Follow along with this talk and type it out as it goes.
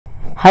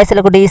Hi சில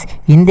குட்டீஸ்,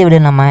 இந்த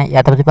வீடியோ நம்ம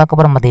எதை பற்றி பார்க்க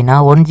போகிறோம் பார்த்தீங்கன்னா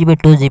 1GB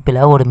 2GBயில்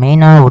ஒரு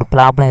மெயினான ஒரு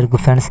ப்ராப்ளம்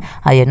இருக்குது ஃப்ரெண்ட்ஸ்.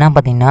 அது என்ன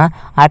பார்த்தீங்கன்னா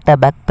ஆட்டோ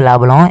பேக்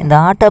ப்ராப்ளம். இந்த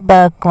ஆட்டோ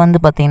பேக் வந்து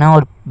பார்த்திங்கன்னா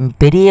ஒரு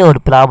பெரிய ஒரு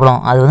ப்ராப்ளம்.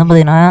 அது வந்து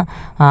பார்த்திங்கன்னா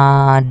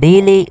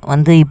டெய்லி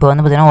வந்து இப்போ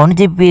வந்து பார்த்திங்கன்னா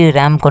 1GB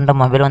ரேம் கொண்ட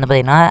மொபைல் வந்து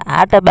பார்த்திங்கன்னா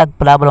ஆட்டோ பேக்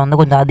ப்ராப்ளம் வந்து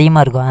கொஞ்சம்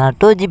அதிகமாக இருக்கும். ஆனால்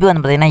 2GB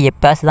வந்து பார்த்திங்கன்னா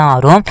எப்போயாச்சும் தான்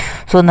வரும்.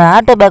 ஸோ இந்த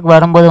ஆட்டோ பேக்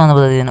வரும்போது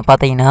வந்து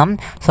பார்த்தீங்கன்னா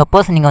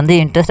சப்போஸ் நீங்கள் வந்து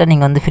இன்ட்ரெஸ்ட்டாக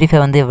நீங்கள் வந்து ஃப்ரீ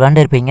ஃபயர் வந்து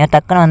விளாண்டுருப்பீங்க,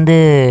 டக்குன்னு வந்து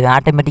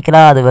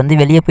ஆட்டோமேட்டிக்கலாக அது வந்து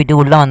வெளியே போய்ட்டு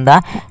உள்ளே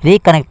வந்தால்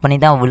ரீகனெக்ட் பண்ணி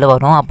தான் உள்ளே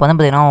வரும். அப்போ வந்து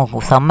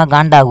பார்த்திங்கன்னா செம்ம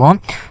காண்டாகும்.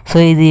 ஸோ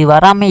இது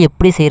வராமல்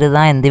எப்படி செய்கிறது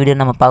தான் இந்த வீடியோ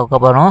நம்ம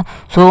பார்க்க போகிறோம்.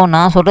 ஸோ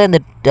நான் சொல்கிற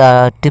இந்த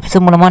டிப்ஸ்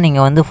மூலமாக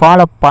நீங்கள் வந்து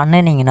ஃபாலோ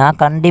பண்ணினீங்கன்னா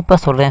கண்டிப்பாக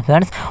சொல்கிறேன்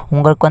ஃப்ரெண்ட்ஸ்,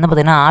 உங்களுக்கு வந்து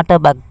பார்த்திங்கன்னா ஆட்டோ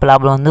பேக்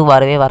ப்ராப்ளம் வந்து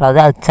வரவே வராது.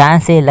 அது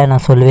சான்ஸே இல்லை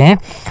நான் சொல்லுவேன்.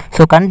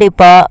 ஸோ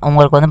கண்டிப்பாக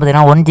உங்களுக்கு வந்து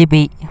பார்த்திங்கன்னா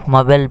 1GB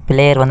மொபைல்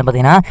பிளேயர் வந்து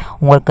பார்த்திங்கன்னா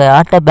உங்களுக்கு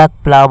ஆட்டோ பேக்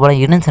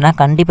ப்ராப்ளம் இருந்துச்சுன்னா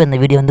கண்டிப்பாக இந்த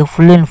வீடியோ வந்து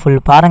ஃபுல் அண்ட் ஃபுல்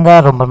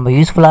பாருங்கள், ரொம்ப ரொம்ப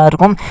யூஸ்ஃபுல்லாக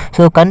இருக்கும்.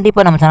 ஸோ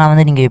கண்டிப்பாக நம்ம சேனல்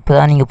வந்து நீங்கள் இப்போ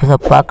தான் நீங்கள்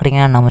புதுசாக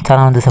பார்க்குறீங்கன்னா நம்ம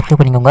சேனல் வந்து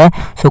சப்ஸ்கிரைப் பண்ணிக்கோங்க.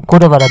 ஸோ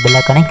கூட வர பெல்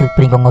ஐகானை கிளிக்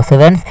பண்ணிக்கோங்க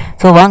ஃப்ரெண்ட்ஸ்.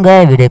 ஸோ வாங்க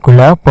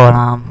வீடியோக்குள்ளே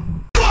போகலாம்.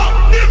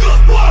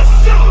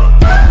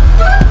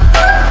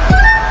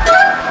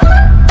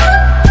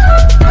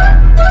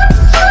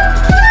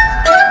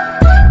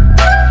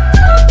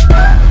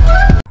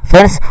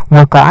 ஃப்ரெண்ட்ஸ்,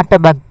 உங்களுக்கு ஆட்டோ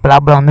பேக்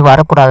ப்ராப்ளம் வந்து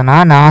வரக்கூடாதுன்னா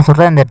நான்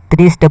சொல்கிற இந்த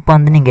 3 ஸ்டெப்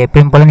வந்து நீங்கள்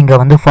எப்பயும் போல் நீங்கள்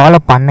வந்து ஃபாலோ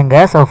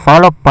பண்ணுங்கள். ஸோ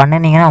ஃபாலோ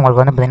பண்ணினீங்கன்னா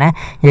உங்களுக்கு வந்து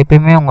பார்த்திங்கன்னா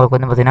எப்பயுமே உங்களுக்கு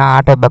வந்து பார்த்திங்கன்னா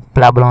ஆட்டோ பேக்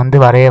ப்ராப்ளம் வந்து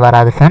வரவே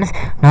வராது ஃப்ரெண்ட்ஸ்.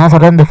 நான்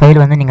சொல்கிற இந்த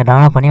ஃபைல் வந்து நீங்கள்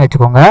டவுன்லோட் பண்ணி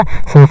வச்சுக்கோங்க.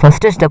 ஸோ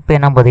ஃபஸ்ட்டு ஸ்டெப்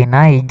என்ன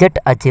பார்த்தீங்கன்னா Z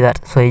achiever.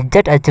 So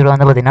Z achiever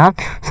வந்து பார்த்திங்கன்னா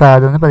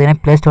அது வந்து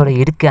பார்த்திங்கன்னா ப்ளே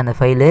ஸ்டோரில் இருக்குது அந்த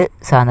ஃபைலு.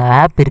 ஸோ அந்த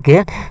ஆப்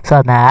இருக்குது. ஸோ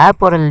அந்த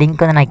ஆப்போட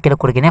லிங்க் வந்து நான் கீழே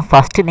கொடுக்குறேன்.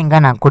 ஃபஸ்ட்டு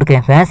லிங்காக நான்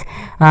கொடுக்குறேன் ஃப்ரெண்ட்ஸ்.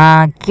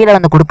 கீழே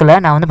வந்து கொடுக்கல,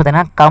 நான் வந்து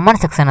பார்த்திங்கன்னா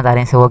கமெண்ட் செக்ஷனை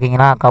தரேன். ஸோ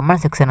ஓகேங்களா,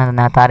 கமெண்ட் செக்ஷன்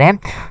நான் தரேன்.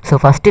 ஸோ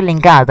ஃபஸ்ட்டு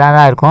லிங்க்கு அதான்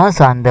தான் இருக்கும்.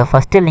 ஸோ அந்த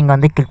ஃபஸ்ட்டு லிங்க்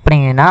வந்து கிளிக்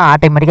பண்ணிங்கன்னா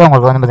ஆட்டோமேட்டிக்காக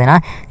உங்களுக்கு வந்து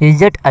பார்த்திங்கன்னா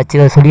இஜெட்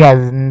அச்சீவர் சொல்லி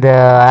அது இந்த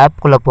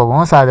ஆப்குள்ளே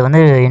போகும். ஸோ அது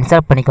வந்து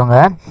இன்ஸ்டால் பண்ணிக்கோங்க.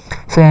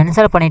 ஸோ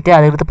இன்ஸ்டால் பண்ணிவிட்டு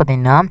அதுக்கடுத்து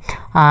பார்த்திங்கன்னா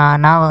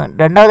நான்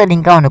ரெண்டாவது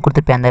லிங்காக ஒன்று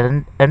கொடுத்துருப்பேன். அந்த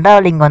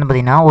ரெண்டாவது லிங்க் வந்து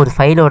பார்த்திங்கன்னா ஒரு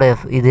ஃபைலோட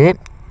இது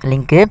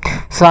லிங்க்கு.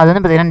 ஸோ அது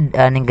வந்து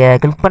பார்த்திங்கன்னா நீங்கள்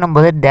கிளிக்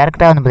பண்ணும்போது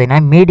டேரெக்டாக வந்து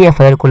பார்த்திங்கன்னா மீடியா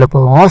ஃபைலுக்குள்ளே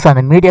போகும். ஸோ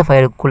அந்த மீடியா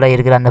ஃபைலுக்குள்ளே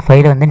இருக்கிற அந்த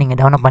ஃபைலை வந்து நீங்கள்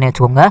டவுன்லோட் பண்ணி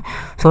வச்சுக்கோங்க.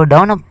 ஸோ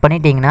டவுன்லோட்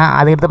பண்ணிட்டீங்கன்னா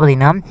அதுக்கடுத்து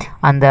பார்த்திங்கன்னா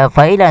அந்த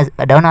ஃபைலை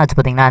டவுன் ஆச்சு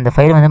பார்த்திங்கன்னா அந்த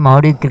ஃபைலை வந்து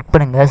மறுபடியும் கிளிக்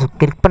பண்ணுங்கள். ஸோ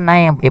கிளிக்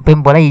பண்ணால்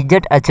எப்பயும் போல்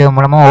இஜெட் அச்சீவர்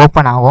மூலமாக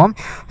ஓப்பன் ஆகும்.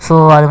 ஸோ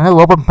அது வந்து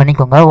ஓப்பன்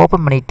பண்ணிக்கோங்க.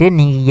 ஓப்பன் பண்ணிவிட்டு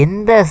நீங்கள்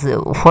எந்த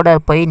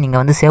ஃபோல்டர் போய்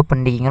நீங்கள் வந்து சேவ்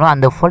பண்ணிருக்கீங்களோ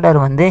அந்த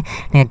ஃபோல்டர் வந்து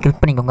நீங்கள் கிளிக்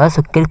பண்ணிக்கோங்க.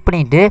 ஸோ கிளிக்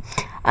பண்ணிவிட்டு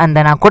அந்த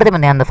நான்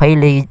கொடுத்துருப்பேன் அந்த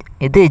ஃபைலு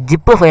இது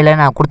ஜிப்பு ஃபைலை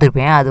நான்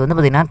கொடுத்துருப்பேன். அது வந்து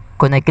பார்த்திங்கன்னா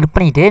கொஞ்சம் கிளிக்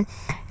பண்ணிவிட்டு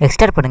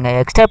எக்ஸ்ட்ராக்ட் பண்ணுங்கள்.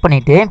 எக்ஸ்ட்ராக்ட்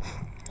பண்ணிவிட்டு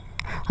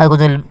அது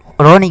கொஞ்சம்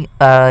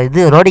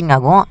ரோடிங்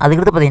ஆகும்.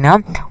 அதுக்கடுத்து பார்த்திங்கன்னா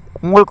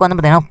உங்களுக்கு வந்து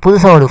பார்த்திங்கன்னா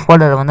புதுசாக ஒரு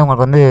ஃபோல்டர் வந்து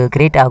உங்களுக்கு வந்து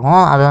க்ரியேட்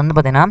ஆகும். அது வந்து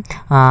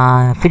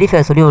பார்த்திங்கன்னா ஃப்ரீ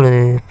ஃபயர் சொல்லி ஒரு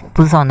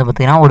புதுசாக வந்து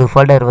பார்த்திங்கன்னா ஒரு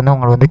ஃபோல்டர் வந்து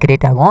உங்களுக்கு வந்து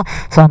க்ரியேட் ஆகும்.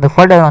 ஸோ அந்த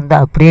ஃபோல்டர் வந்து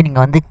அப்படியே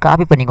நீங்கள் வந்து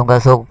காப்பி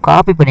பண்ணிக்கோங்க. ஸோ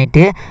காப்பி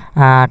பண்ணிவிட்டு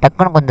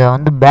டக்குன்னு கொஞ்சம்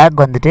வந்து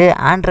பேக் வந்துட்டு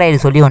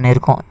ஆண்ட்ராய்டு சொல்லி ஒன்று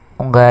இருக்கும்,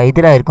 உங்கள்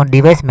இதில் இருக்கும்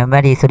டிவைஸ்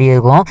மெமரி சொல்லி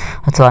இருக்கும்.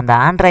 ஸோ அந்த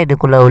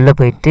ஆண்ட்ராய்டுக்குள்ளே உள்ளே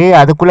போயிட்டு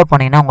அதுக்குள்ளே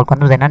போனீங்கன்னா உங்களுக்கு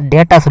வந்து பார்த்திங்கன்னா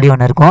டேட்டா சொல்லி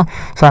ஒன்று இருக்கும்.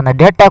 ஸோ அந்த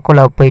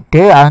டேட்டாக்குள்ளே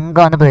போயிட்டு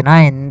அங்கே வந்து பார்த்திங்கன்னா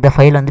இந்த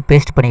ஃபைல் வந்து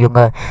பேஸ்ட்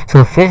பண்ணிக்கோங்க. ஸோ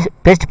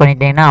பேஸ்ட்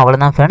பண்ணிட்டீங்கன்னா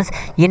அவ்வளோதான் ஃப்ரெண்ட்ஸ்.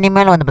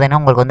 இனிமேல் வந்து பார்த்திங்கன்னா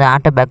உங்களுக்கு வந்து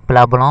ஆட்டோ பேக்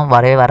ப்ராப்ளம்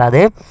வரவே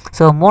வராது.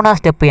 ஸோ 3ஆவது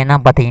ஸ்டெப்பு என்ன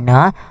பார்த்தீங்கன்னா,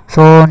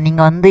 ஸோ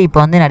நீங்கள் வந்து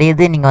இப்போ வந்து நிறைய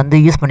இது நீங்கள் வந்து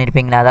யூஸ்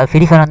பண்ணியிருப்பீங்களா, அதாவது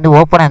ஃப்ரீ ஃபயர் வந்து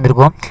ஓப்பனாக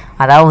இருந்திருக்கும்.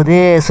 அதாவது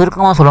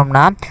சுருக்கமாக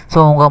சொல்லணும்னா ஸோ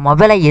உங்கள்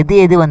மொபைலை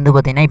எது வந்து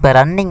பார்த்திங்கன்னா இப்போ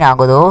ரன்னிங்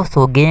ஆகுதோ, ஸோ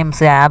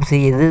கேம்ஸு ஆப்ஸு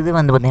எது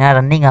வந்து பார்த்திங்கன்னா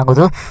ரன்னிங்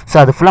ஆகுதோ ஸோ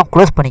அது ஃபுல்லாக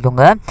க்ளோஸ்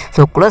பண்ணிக்கோங்க.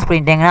 ஸோ க்ளோஸ்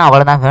பண்ணிட்டீங்கன்னா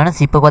அவ்வளோதான்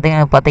ஃப்ரெண்ட்ஸ். இப்போ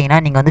பார்த்தீங்கன்னா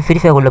நீங்கள் வந்து ஃப்ரீ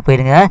ஃபயர் உள்ளே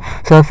போயிடுங்க.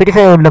 ஸோ ஃப்ரீ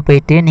ஃபயர் உள்ளே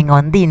போயிட்டு நீங்கள்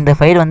வந்து இந்த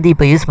ஃபைல் வந்து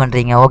இப்போ யூஸ்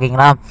பண்ணுறீங்க,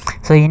 ஓகேங்களா.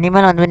 ஸோ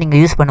இனிமேல் வந்து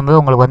நீங்கள் யூஸ் பண்ணும்போது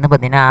உங்களுக்கு வந்து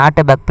பார்த்திங்கன்னா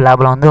ஆட்டோ பேக்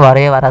ப்ராப்ளம் வந்து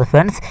வரவே வராது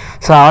ஃப்ரெண்ட்ஸ்.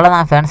 ஸோ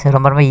அவ்வளோதான் ஃப்ரெண்ட்ஸ்,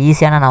 ரொம்ப ரொம்ப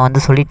ஈஸியான நான்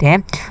வந்து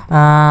சொல்லிட்டேன்.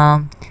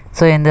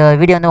 ஸோ இந்த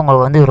வீடியோ வந்து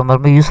உங்களுக்கு வந்து ரொம்ப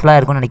ரொம்ப யூஸ்ஃபுல்லாக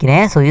இருக்கும்னு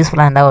நினைக்கிறேன். ஸோ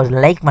யூஸ்ஃபுல்லாக இருந்தால் ஒரு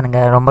லைக்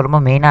பண்ணுங்கள், ரொம்ப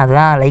மெயினாக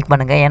அதுதான் லைக்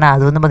பண்ணுங்கள். ஏன்னா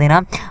அது வந்து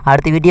பார்த்திங்கன்னா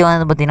அடுத்த வீடியோ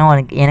வந்து பார்த்திங்கன்னா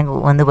எனக்கு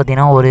வந்து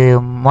பார்த்திங்கன்னா ஒரு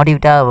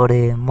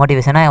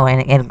மோட்டிவேஷனாக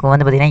எனக்கு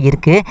வந்து பார்த்திங்கன்னா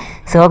இருக்குது.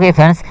 ஸோ ஓகே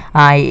ஃப்ரெண்ட்ஸ்,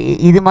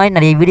 இது மாதிரி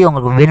நிறைய வீடியோ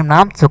உங்களுக்கு வேணும்னா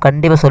ஸோ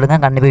கண்டிப்பாக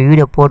சொல்லுங்கள், கண்டிப்பாக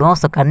வீடியோ போடுவோம்.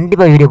 ஸோ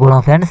கண்டிப்பாக வீடியோ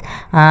போடுவோம் ஃப்ரெண்ட்ஸ்.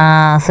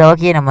 ஸோ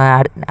ஓகே, நம்ம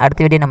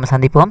அடுத்த வீடியோ நம்ம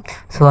சந்திப்போம்.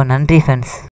 ஸோ நன்றி ஃப்ரெண்ட்ஸ்.